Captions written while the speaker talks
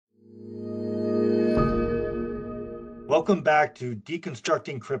Welcome back to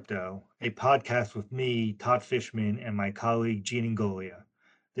Deconstructing Crypto, a podcast with me, Todd Fishman, and my colleague Gene Ngolia.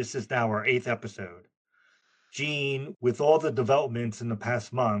 This is now our 8th episode. Gene, with all the developments in the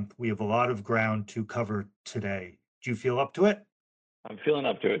past month, we have a lot of ground to cover today. Do you feel up to it? I'm feeling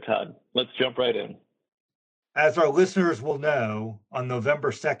up to it, Todd. Let's jump right in. As our listeners will know, on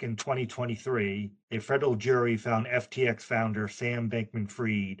November 2nd, 2023, a federal jury found FTX founder Sam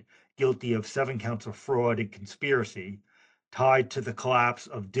Bankman-Fried guilty of 7 counts of fraud and conspiracy tied to the collapse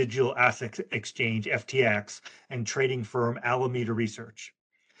of digital asset exchange FTX and trading firm Alameda Research.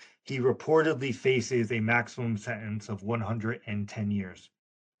 He reportedly faces a maximum sentence of 110 years.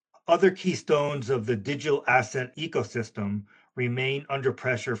 Other keystones of the digital asset ecosystem remain under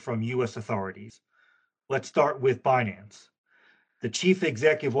pressure from U.S. authorities. Let's start with Binance. The chief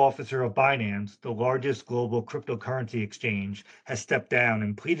executive officer of Binance, the largest global cryptocurrency exchange, has stepped down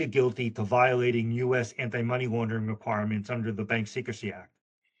and pleaded guilty to violating U.S. anti-money laundering requirements under the Bank Secrecy Act.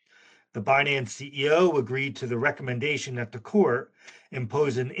 The Binance CEO agreed to the recommendation that the court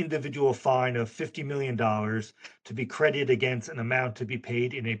impose an individual fine of $50 million to be credited against an amount to be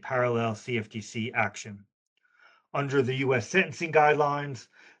paid in a parallel CFTC action. Under the U.S. sentencing guidelines,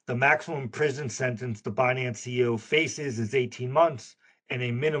 the maximum prison sentence the Binance CEO faces is 18 months and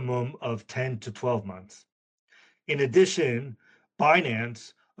a minimum of 10 to 12 months. In addition,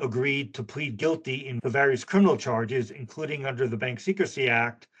 Binance agreed to plead guilty in the various criminal charges, including under the Bank Secrecy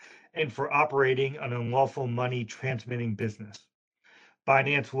Act and for operating an unlawful money transmitting business.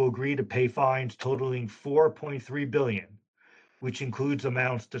 Binance will agree to pay fines totaling $4.3 billion, which includes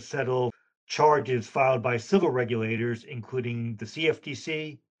amounts to settle charges filed by civil regulators, including the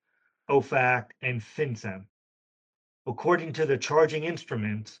CFTC, OFAC, and FinCEN. According to the charging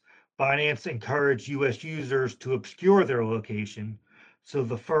instruments, Binance encouraged U.S. users to obscure their location so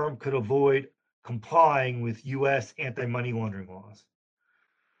the firm could avoid complying with U.S. anti-money laundering laws.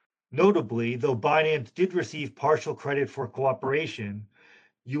 Notably, though Binance did receive partial credit for cooperation,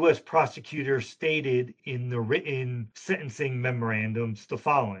 U.S. prosecutors stated in the written sentencing memorandums the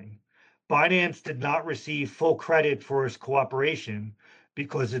following: Binance did not receive full credit for its cooperation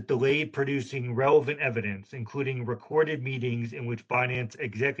because it delayed producing relevant evidence, including recorded meetings in which Binance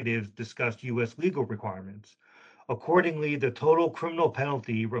executives discussed U.S. legal requirements. Accordingly, the total criminal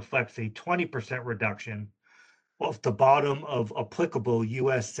penalty reflects a 20% reduction off the bottom of applicable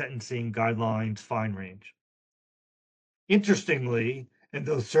U.S. sentencing guidelines fine range. Interestingly, and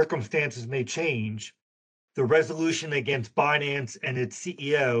those circumstances may change, the resolution against Binance and its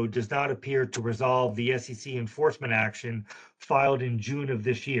CEO does not appear to resolve the SEC enforcement action filed in June of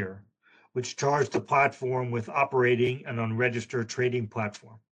this year, which charged the platform with operating an unregistered trading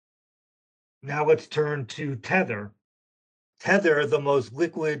platform. Now let's turn to Tether. Tether, the most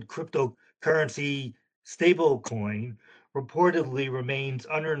liquid cryptocurrency stablecoin, reportedly remains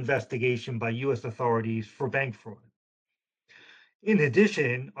under investigation by U.S. authorities for bank fraud. In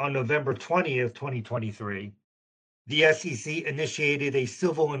addition, on November 20th, 2023, the SEC initiated a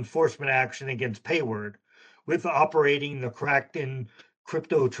civil enforcement action against Payward, with operating the Kraken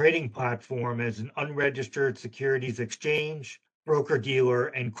crypto trading platform as an unregistered securities exchange, broker-dealer,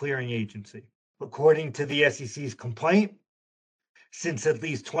 and clearing agency. According to the SEC's complaint, since at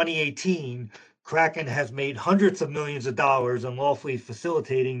least 2018, Kraken has made hundreds of millions of dollars unlawfully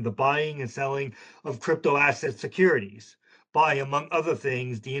facilitating the buying and selling of crypto asset securities by, among other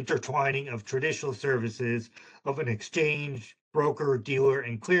things, the intertwining of traditional services of an exchange, broker, dealer,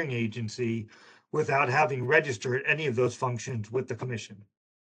 and clearing agency without having registered any of those functions with the Commission.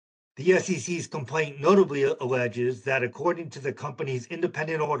 The SEC's complaint notably alleges that, according to the company's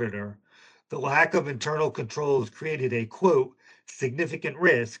independent auditor, the lack of internal controls created a, quote, significant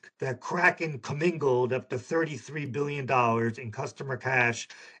risk that Kraken commingled up to $33 billion in customer cash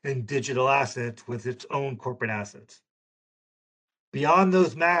and digital assets with its own corporate assets. Beyond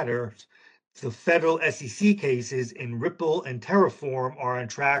those matters, the federal SEC cases in Ripple and Terraform are on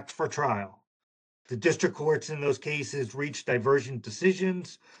track for trial. The district courts in those cases reached divergent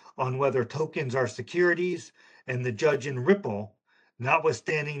decisions on whether tokens are securities, and the judge in Ripple,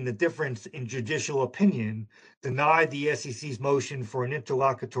 notwithstanding the difference in judicial opinion, denied the SEC's motion for an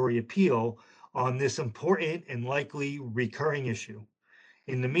interlocutory appeal on this important and likely recurring issue.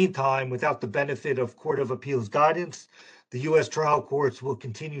 In the meantime, without the benefit of Court of Appeals guidance, the U.S. trial courts will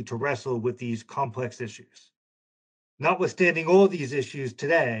continue to wrestle with these complex issues. Notwithstanding all these issues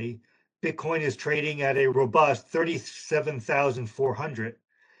today, Bitcoin is trading at a robust 37,400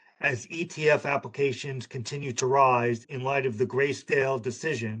 as ETF applications continue to rise in light of the Grayscale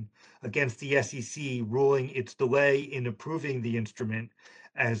decision against the SEC ruling its delay in approving the instrument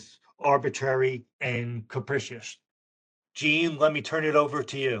as arbitrary and capricious. Gene, let me turn it over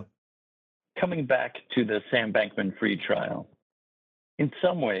to you. Coming back to the Sam Bankman-Fried trial, in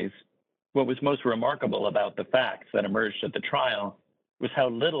some ways, what was most remarkable about the facts that emerged at the trial was how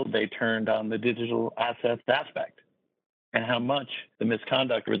little they turned on the digital assets aspect and how much the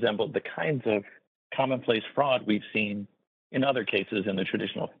misconduct resembled the kinds of commonplace fraud we've seen in other cases in the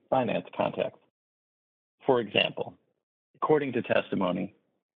traditional finance context. For example, according to testimony,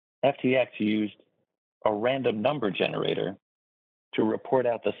 FTX used a random number generator to report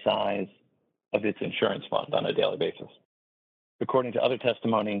out the size of its insurance fund on a daily basis. According to other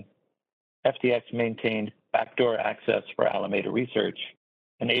testimony, FTX maintained backdoor access for Alameda Research,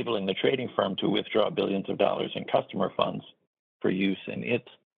 enabling the trading firm to withdraw billions of dollars in customer funds for use in its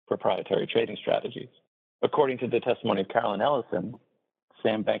proprietary trading strategies. According to the testimony of Carolyn Ellison,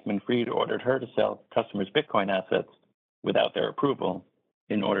 Sam Bankman-Fried ordered her to sell customers' Bitcoin assets without their approval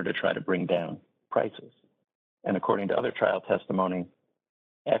in order to try to bring down prices. And according to other trial testimony,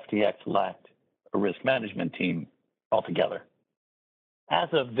 FTX lacked a risk management team altogether. As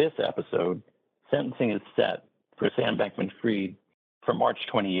of this episode, sentencing is set for Sam Bankman-Fried for March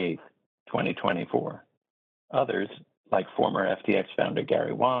 28, 2024. Others, like former FTX founder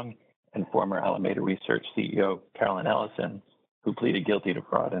Gary Wang and former Alameda Research CEO Carolyn Ellison, who pleaded guilty to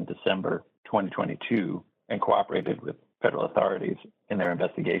fraud in December 2022 and cooperated with federal authorities in their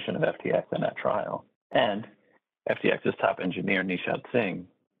investigation of FTX in that trial, and FTX's top engineer Nishad Singh,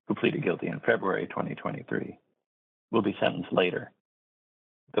 who pleaded guilty in February 2023, will be sentenced later.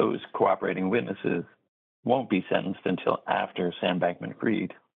 Those cooperating witnesses won't be sentenced until after Sam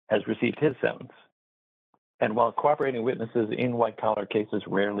Bankman-Fried has received his sentence. And while cooperating witnesses in white-collar cases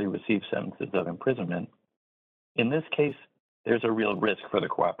rarely receive sentences of imprisonment, in this case, there's a real risk for the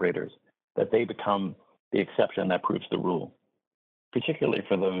cooperators that they become the exception that proves the rule, particularly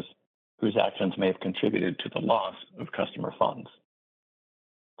for those whose actions may have contributed to the loss of customer funds.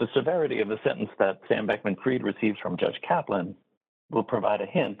 The severity of the sentence that Sam Bankman-Fried receives from Judge Kaplan will provide a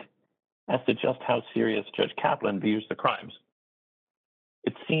hint as to just how serious Judge Kaplan views the crimes.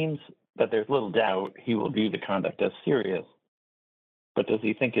 It seems that there's little doubt he will view the conduct as serious, but does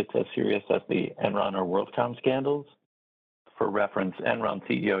he think it's as serious as the Enron or WorldCom scandals? For reference, Enron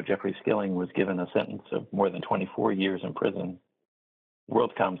CEO Jeffrey Skilling was given a sentence of more than 24 years in prison.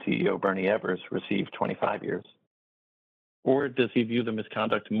 WorldCom CEO Bernie Evers received 25 years. Or does he view the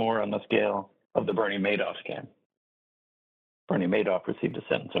misconduct more on the scale of the Bernie Madoff scam? Bernie Madoff received a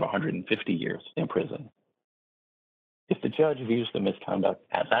sentence of 150 years in prison. If the judge views the misconduct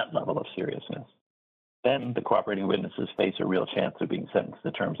at that level of seriousness, then the cooperating witnesses face a real chance of being sentenced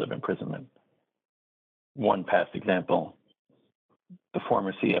to terms of imprisonment. One past example, the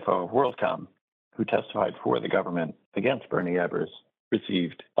former CFO of WorldCom, who testified for the government against Bernie Evers,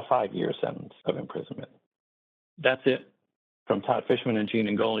 received a 5-year sentence of imprisonment. That's it from Todd Fishman and Gene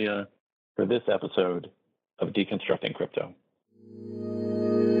Ngolia for this episode of Deconstructing Crypto.